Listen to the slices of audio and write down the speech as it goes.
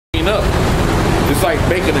like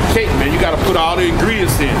baking a cake, man. You got to put all the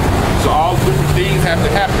ingredients in. So all different things have to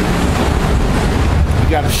happen. You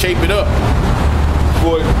got to shape it up.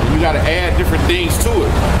 You got to add different things to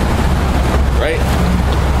it, right?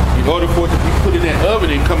 In order for it to be put in that oven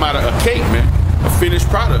and come out of a cake, man, a finished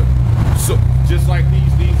product. So just like these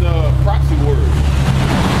proxy words,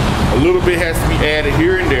 a little bit has to be added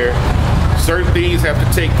here and there. Certain things have to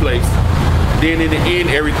take place. Then in the end,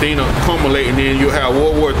 everything will accumulate, and then you'll have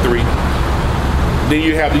World War III. Then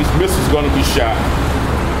you have these missiles going to be shot.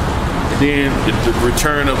 And then the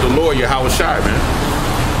return of the Lord, YAHAWAH, man.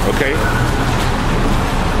 Okay.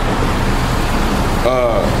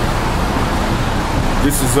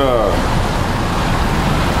 This is Ezekiel.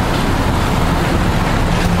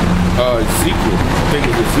 I think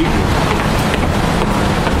it's Ezekiel.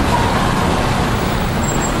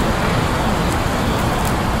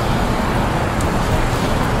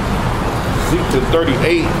 Ezekiel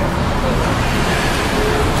 38.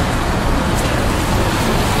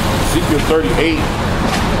 Ezekiel 38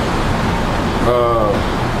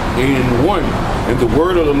 and 1. And the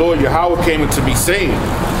word of the Lord YAHAWAH came unto me, saying,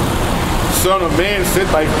 Son of man, set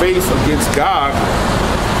thy face against Gog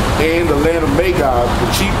and the land of Magog,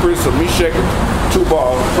 the chief prince of Meshech and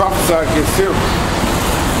Tubal, prophesy against him.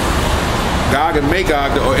 Gog and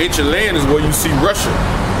Magog, the ancient land, is where you see Russia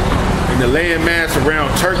and the land mass around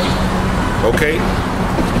Turkey. Okay?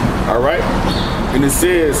 All right? And it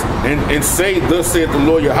says, and say, thus saith the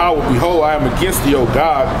Lord YAHAWAH, behold, I am against thee, O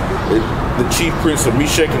God, the chief prince of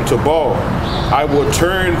Meshech and Tubal. I will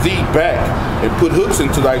turn thee back and put hooks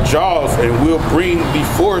into thy jaws, and will bring thee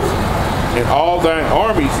forth, and all thine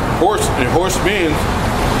armies, horse and horsemen,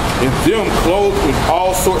 and them clothed with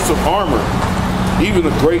all sorts of armor, even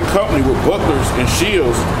a great company with bucklers and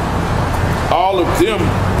shields, all of them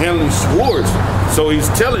handling swords. So he's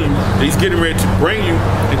telling you, he's getting ready to bring you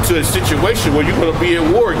into a situation where you're going to be at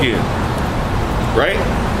war again, right?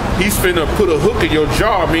 He's finna put a hook in your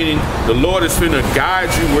jaw, meaning the Lord is finna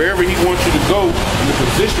guide you wherever he wants you to go, in the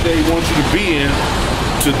position that he wants you to be in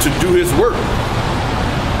to do his work.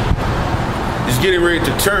 He's getting ready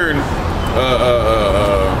to turn,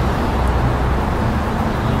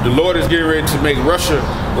 the Lord is getting ready to make Russia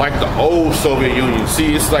like the old Soviet Union.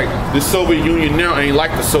 See, it's like the Soviet Union now ain't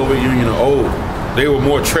like the Soviet Union of old. They were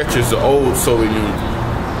more treacherous, the old Soviet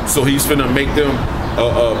Union. So he's finna make them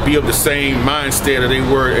be of the same mindset that they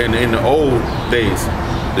were in the old days,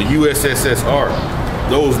 the USSR,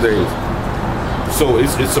 those days. So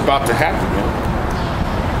it's about to happen, man.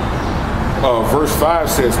 Verse 5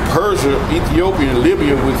 says, Persia, Ethiopia, and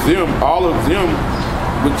Libya with them, all of them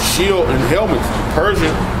with shield and helmets.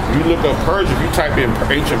 Persia, if you look up Persia, if you type in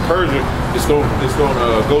ancient Persia, it's going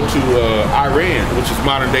to go to Iran, which is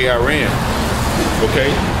modern day Iran. Okay,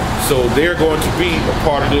 so they're going to be a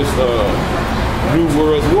part of this New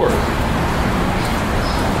World War.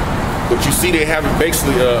 But you see, they haven't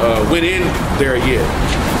basically went in there yet.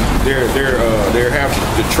 They're having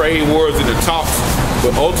the trade wars and the talks,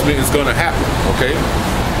 but ultimately it's going to happen. Okay.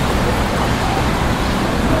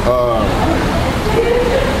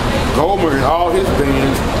 Gomer and all his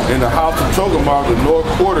bands, and the house of Togarmah, the north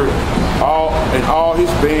quarter, all his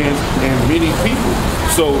bands, and many people.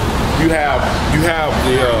 So you have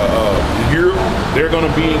the Europe, they're going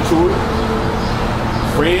to be into it.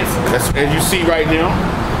 France, as you see right now,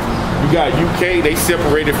 you got UK, they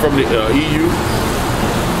separated from the EU,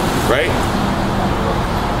 right?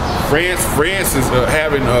 France is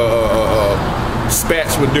having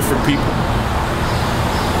spats with different people.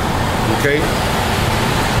 Okay.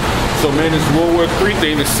 So man, this World War III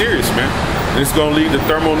thing is serious, man. And it's gonna lead to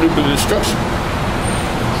thermonuclear destruction.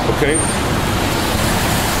 Okay?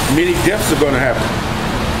 Many deaths are gonna happen.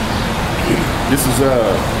 This is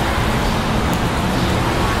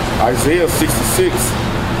Isaiah 66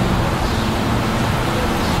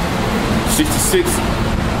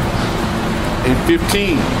 and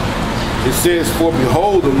 15. It says, for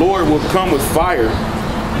behold, the Lord will come with fire,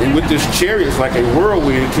 and with his chariots like a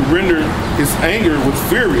whirlwind, to render his anger with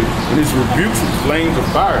fury and his rebukes with flames of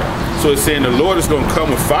fire. So it's saying the Lord is going to come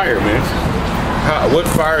with fire, man. What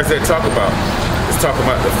fire is that talking about? It's talking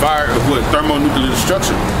about the fire of what? Thermonuclear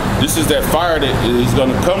destruction. This is that fire that he's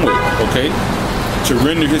going to come with, okay? To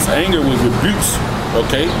render his anger with rebukes,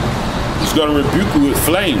 okay? He's going to rebuke you with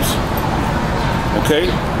flames, okay?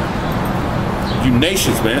 You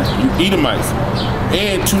nations, man, you Edomites,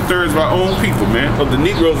 and 2/3 of our own people, man, of the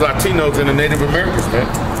Negroes, Latinos, and the Native Americans, man.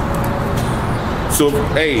 So,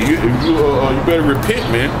 hey, you better repent,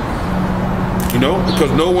 man. You know,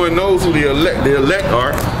 because no one knows who the elect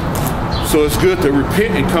are. So it's good to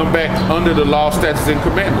repent and come back under the law, statutes, and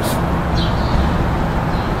commandments.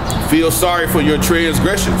 Feel sorry for your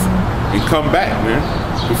transgressions and come back, man,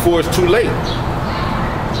 before it's too late.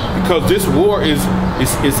 Because this war is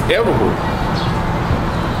inevitable,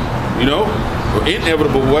 you know, or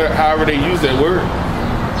inevitable, however they use that word,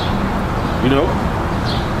 you know.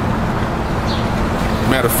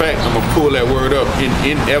 Matter of fact, I'm gonna pull that word up,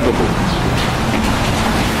 inevitable.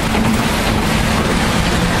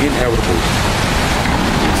 Inevitable.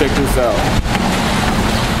 Check this out.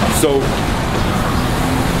 So,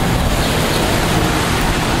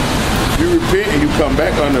 you repent and you come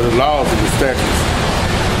back under the laws and the statutes,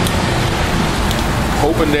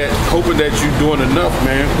 hoping that you're doing enough,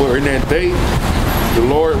 man, for in that day, the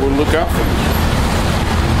Lord will look out for you.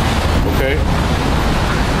 Okay?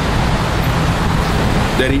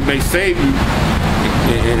 That he may save you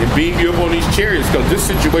and beam you up on these chariots, because this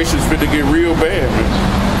situation is going to get real bad, man.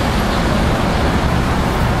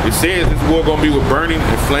 It says this war going to be with burning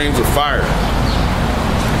and flames of fire.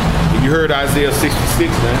 And you heard Isaiah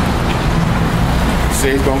 66, man. It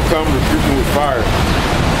says it's going to come rebuking with fire.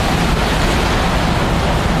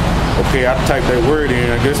 Okay, I typed that word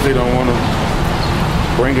in. I guess they don't want to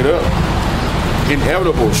bring it up.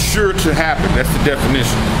 Inevitable, sure to happen. That's the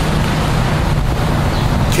definition.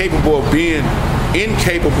 Capable of being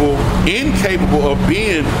incapable of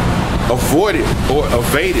being avoided or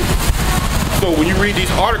evaded. So when you read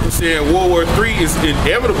these articles saying World War III is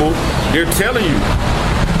inevitable, they're telling you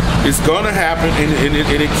it's gonna happen and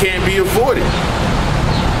it can't be avoided.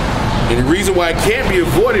 And the reason why it can't be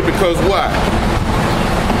avoided, because why?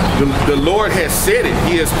 The Lord has said it.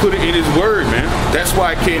 He has put it in his word, man. That's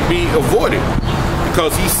why it can't be avoided,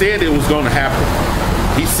 because he said it was gonna happen.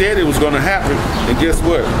 He said it was going to happen, and guess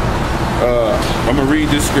what? I'm going to read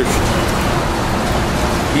this scripture.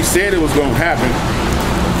 He said it was going to happen.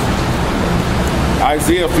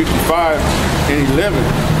 Isaiah 55:11.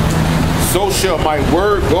 So shall my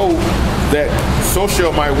word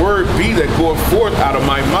be that goeth forth out of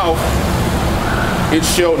my mouth. It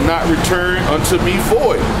shall not return unto me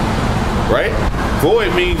void. Right?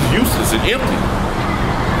 Void means useless and empty.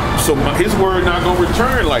 So his word not going to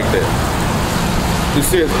return like that. It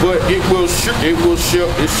says, but it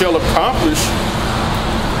shall accomplish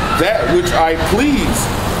that which I please,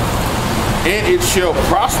 and it shall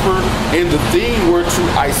prosper in the thing whereto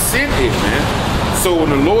I sent it, man. So when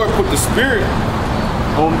the Lord put the spirit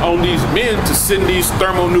on these men to send these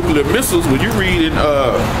thermonuclear missiles, when you read in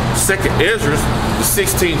 2nd Ezra, the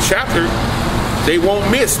 16th chapter, they won't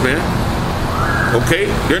miss, man. Okay?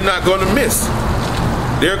 They're not going to miss.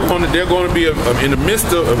 They're going to be in the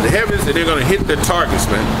midst of the heavens, and they're going to hit their targets,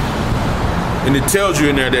 man. And it tells you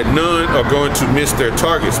in there that none are going to miss their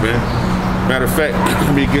targets, man. Matter of fact,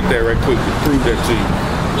 let me get that right quick to prove that to you.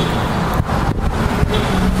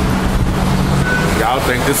 Y'all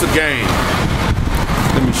think this is a game?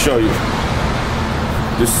 Let me show you.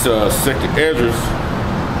 This 2nd Ezra.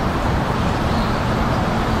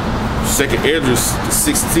 2nd Ezra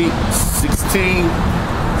 16.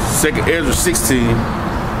 2nd Ezra 16.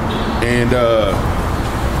 And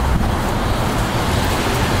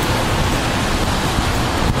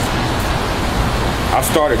I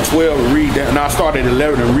started 12 and read down, and I started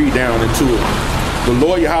 11 and read down into it. The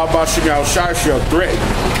Lord YAHAWAH shall threaten,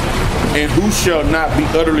 and who shall not be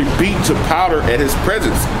utterly beat to powder at his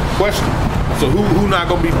presence? Question. So who not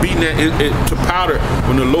gonna be beaten to powder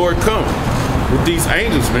when the Lord comes with these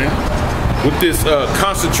angels, man? With this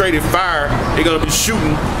concentrated fire, they're gonna be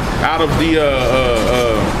shooting out of the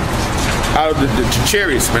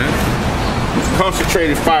chariots, man.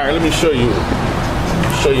 Concentrated fire. Let me show you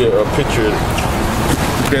a picture,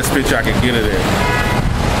 the best picture I can get of that.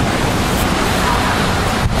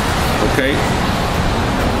 Okay.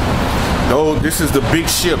 No, this is the big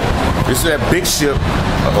ship. This is that big ship,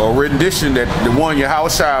 or rendition that the one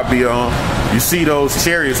YAHAWAH be on. You see those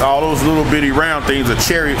chariots, all those little bitty round things are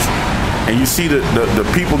chariots, and you see the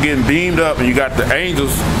people getting beamed up, and you got the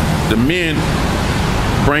angels, the men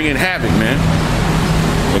bringing havoc, man.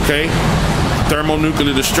 Okay?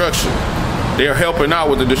 Thermonuclear destruction. They're helping out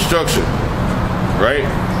with the destruction, right?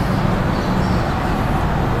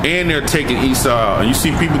 And they're taking Esau out. And you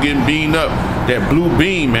see people getting beamed up. That blue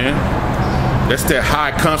beam, man. That's that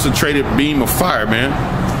high concentrated beam of fire, man.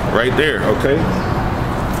 Right there, okay?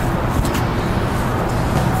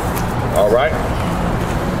 All right?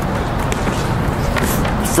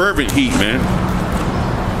 Fervent heat, man.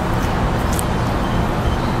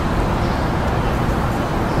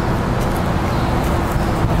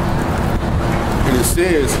 It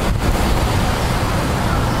says,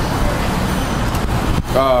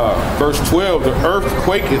 verse 12, the earth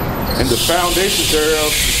quaketh, and the foundations thereof,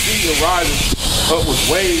 the sea arises up with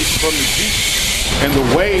waves from the deep, and the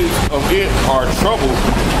waves of it are troubled,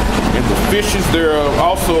 and the fishes thereof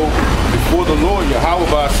also before the Lord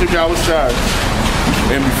YAHAWAH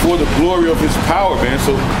and before the glory of his power, man.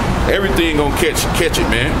 So everything gonna catch it,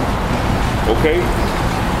 man. Okay?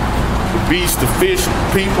 The beast, the fish,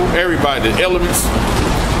 people, everybody, the elements.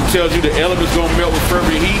 It tells you the elements gonna melt with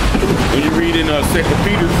fervent heat. When you read in 2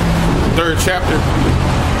 Peter, 3rd chapter.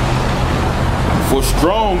 For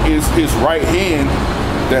strong is his right hand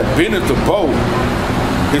that bendeth the bow.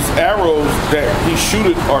 His arrows that he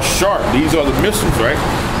shooteth are sharp. These are the missiles, right?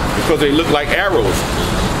 Because they look like arrows.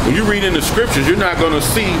 When you read in the scriptures, you're not gonna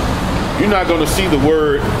see the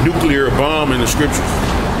word nuclear bomb in the scriptures.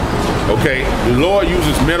 Okay? The Lord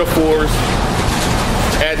uses metaphors,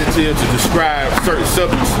 adjectives to describe certain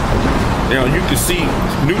subjects. Now you can see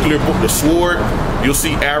nuclear, the sword, you'll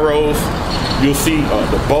see arrows, you'll see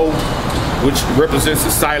the bow, which represents the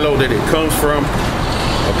silo that it comes from.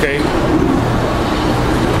 Okay?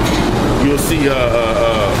 You'll see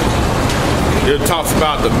it talks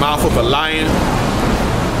about the mouth of a lion,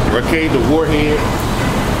 okay, the warhead,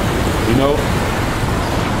 you know.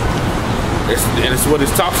 And it's what it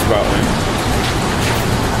talks about, man.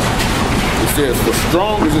 It says, for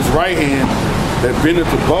strong is his right hand that bendeth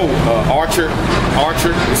the bow. Archer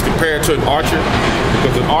is compared to an archer,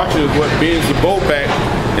 because an archer is what bends the bow back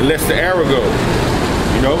and lets the arrow go,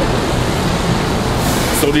 you know.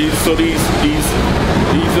 So these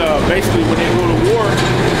basically when they go to war,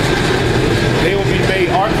 they will be made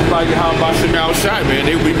archers by YAHAWAH, man.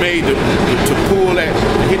 They will be made to pull that,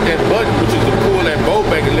 to hit that button, which is to pull that bow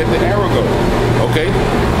back and let the arrow go. Okay?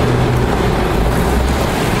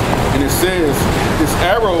 And it says, his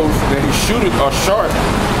arrows that he shooteth are sharp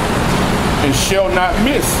and shall not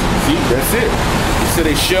miss. See, that's it. He said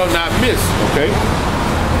they shall not miss, okay?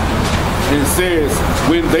 And it says,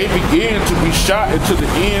 when they begin to be shot into the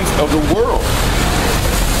ends of the world.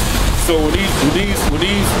 So when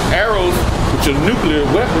these arrows, which are nuclear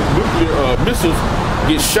weapons, nuclear missiles,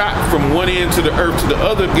 get shot from one end to the earth to the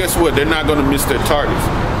other, guess what? They're not going to miss their targets.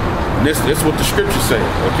 And that's what the scriptures say,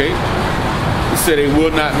 okay? It said they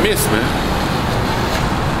will not miss, man.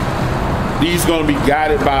 These going to be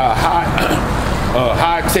guided by a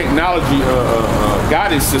high technology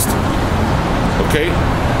guidance system, okay?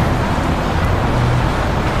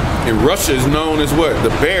 And Russia is known as what?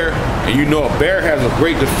 The bear. And you know a bear has a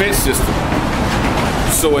great defense system.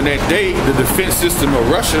 So in that day, the defense system of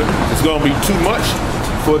Russia is going to be too much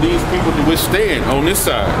for these people to withstand on this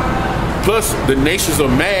side. Plus, the nations are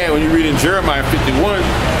mad when you read in Jeremiah 51.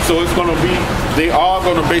 So it's going to be, they are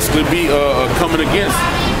going to basically be coming against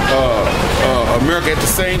America at the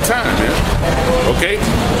same time, man. Okay?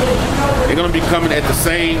 They're going to be coming at the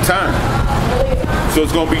same time. So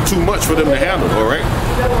it's going to be too much for them to handle, all right?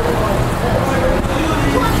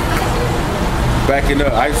 Back in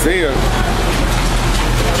Isaiah.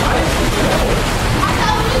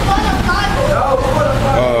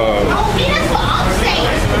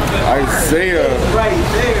 Isaiah. Right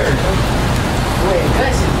there.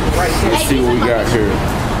 Let's see what we got here.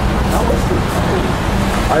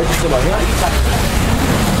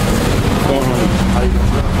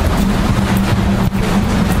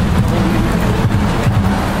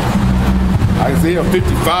 Isaiah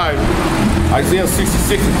 55, Isaiah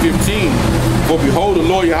 66 and 15. For behold, the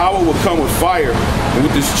Lord YAHAWAH will come with fire, and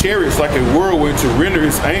with his chariots like a whirlwind to render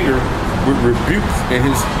his anger with rebukes, and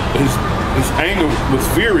his anger with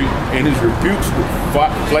fury, and his rebukes with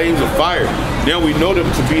flames of fire. Now we know them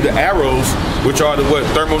to be the arrows, which are the what?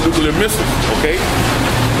 Thermonuclear missiles. Okay,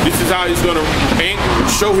 this is how he's going to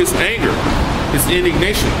show his anger, his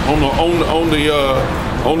indignation on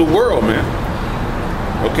the world, man.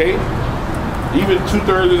 Okay. Even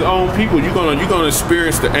 2/3 of his own people, you're gonna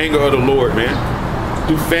experience the anger of the Lord, man.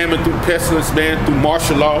 Through famine, through pestilence, man, through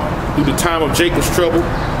martial law, through the time of Jacob's trouble,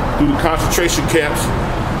 through the concentration camps.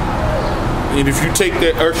 And if you take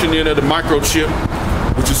that urchin in of the microchip,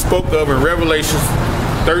 which is spoke of in Revelation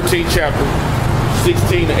 13 chapter,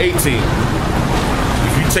 16 to 18.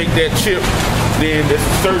 If you take that chip, then there's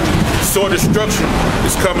a certain sort of destruction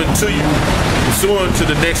is coming to you, pursuant to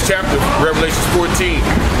the next chapter, Revelation 14,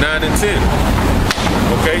 9 and 10.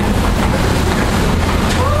 Okay?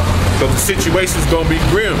 Because the situation's gonna be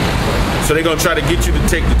grim. So they're gonna try to get you to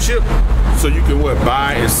take the chip so you can what?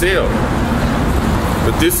 Buy and sell.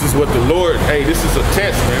 But this is what the Lord, hey, this is a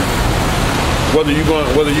test, man. Whether you're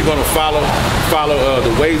gonna follow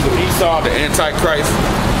the ways of Esau, the Antichrist,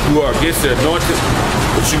 who are against the anointed,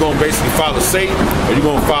 but you're gonna basically follow Satan, or you're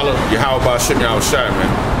gonna follow YAHAWAH, man.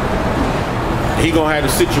 He gonna have the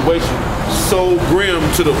situation so grim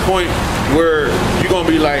to the point where you're gonna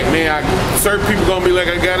be like, man, certain people gonna be like,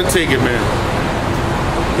 I gotta take it, man.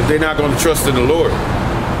 if they're not going to trust in the Lord.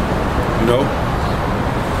 You know?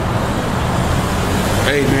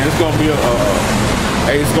 Hey man, it's gonna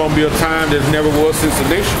be a time that never was since the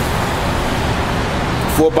nation.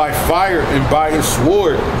 For by fire and by his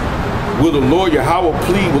sword will the Lord Yahawah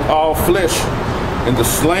plead with all flesh, and the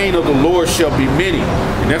slain of the Lord shall be many.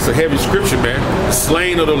 And that's a heavy scripture, man. The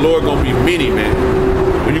slain of the Lord gonna be many, man.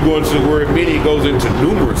 When you go into the word many, it goes into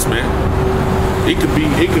numerous, man.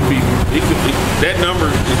 That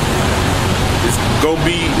number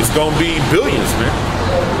is gonna be billions, man.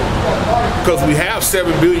 Because we have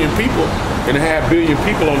 7 billion people and 1/2 billion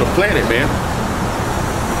people on the planet, man.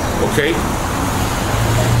 Okay?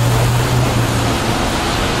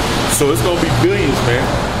 So it's gonna be billions, man,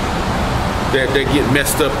 that get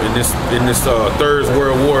messed up in this third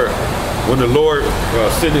world war when the Lord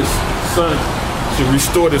sent his son to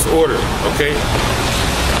restore this order, okay?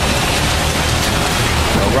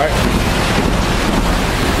 All right?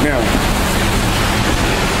 Now,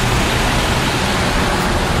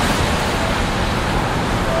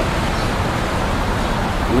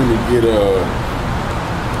 let me get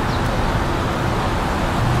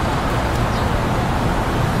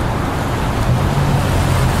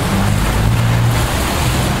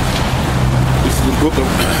this is the book of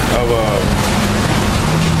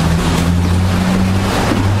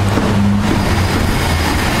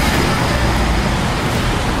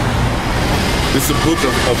this is the book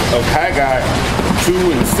of Haggai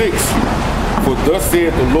 2 and 6. For thus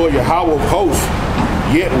saith the Lord Yahawah of hosts,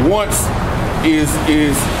 yet once it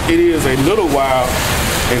is a little while,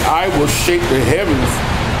 and I will shake the heavens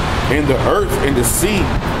and the earth and the sea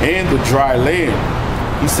and the dry land.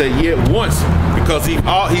 He said yet once, because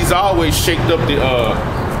he's always shaked up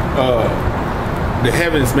the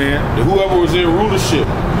heavens, man. Whoever was in rulership,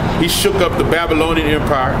 he shook up the Babylonian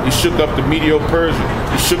Empire, he shook up the Medo-Persian,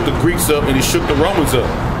 he shook the Greeks up, and he shook the Romans up.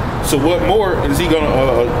 So what more is he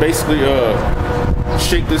gonna basically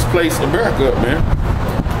shake this place, America, up, man?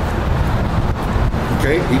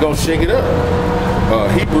 Okay, he gonna shake it up.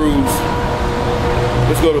 Hebrews,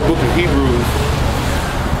 let's go to the book of Hebrews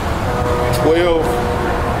 12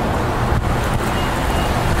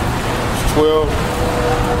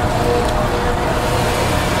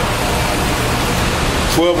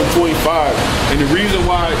 and 25. And the reason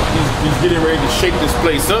why he's getting ready to shake this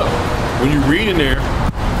place up, when you read in there,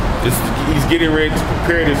 he's getting ready to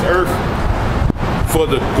prepare this earth for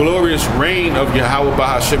the glorious reign of Yahawah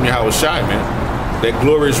Bahashem Yahweh Shai, man. That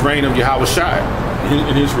glorious reign of Yahweh Shai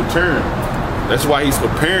in his return. That's why he's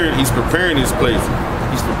preparing this place.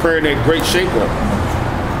 He's preparing that great shakeup.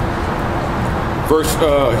 Verse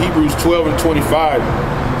Hebrews 12 and 25.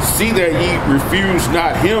 See that ye refuse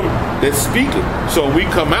not him that speaketh. So we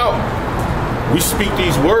come out, we speak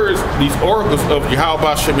these words, these oracles of Yahweh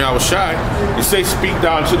Bashem Yahweh Shai. It say, speak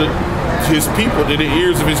down to his people, to the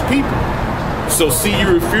ears of his people. So see, you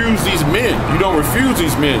refuse these men. You don't refuse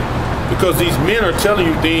these men, because these men are telling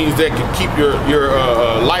you things that can keep your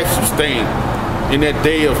life sustained in that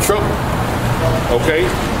day of trouble. Okay?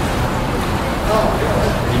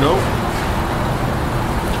 You know?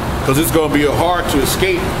 Because it's going to be hard to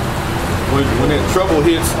escape when that trouble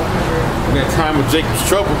hits, in that time of Jacob's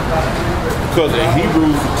trouble. Because in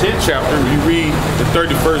Hebrews 10th chapter, you read the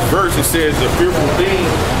 31st verse, it says the fearful thing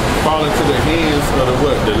fall into the hands of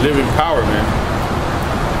the living power, man.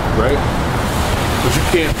 Right? But you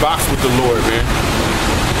can't box with the Lord, man.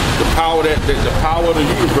 The power of the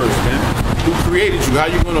universe, man. Who created you? How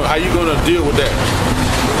you gonna deal with that?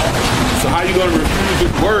 So how you gonna refuse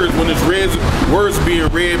his words when his words being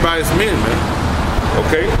read by his men, man?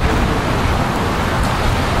 Okay?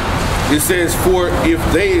 It says, for if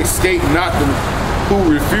they escape not them who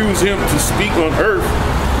refuse him to speak on earth,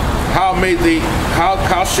 how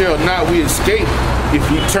shall not we escape if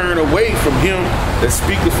we turn away from him that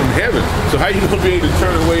speaketh from heaven? So how you gonna be able to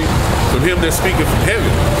turn away from him that speaketh from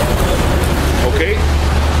heaven? Okay?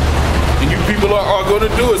 And you people are going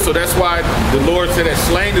to do it. So that's why the Lord said that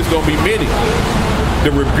slain is going to be many.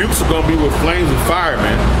 The rebukes are going to be with flames of fire,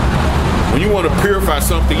 man. When you want to purify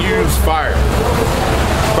something, you use fire.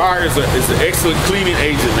 Fire is an excellent cleaning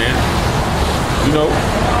agent, man. You know,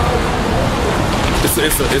 it's an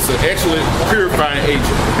excellent purifying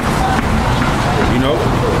agent. You know,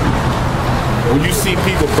 when you see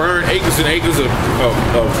people burn acres and acres of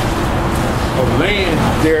land,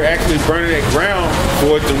 they're actually burning that ground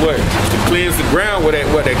for it to what? To cleanse the ground where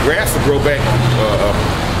that grass will grow back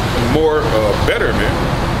more better, man.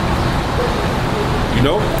 You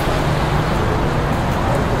know?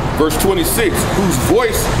 Verse 26, whose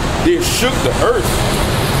voice did shook the earth,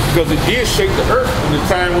 because it did shake the earth in the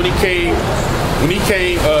time when he came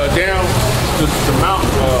down to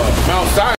Mount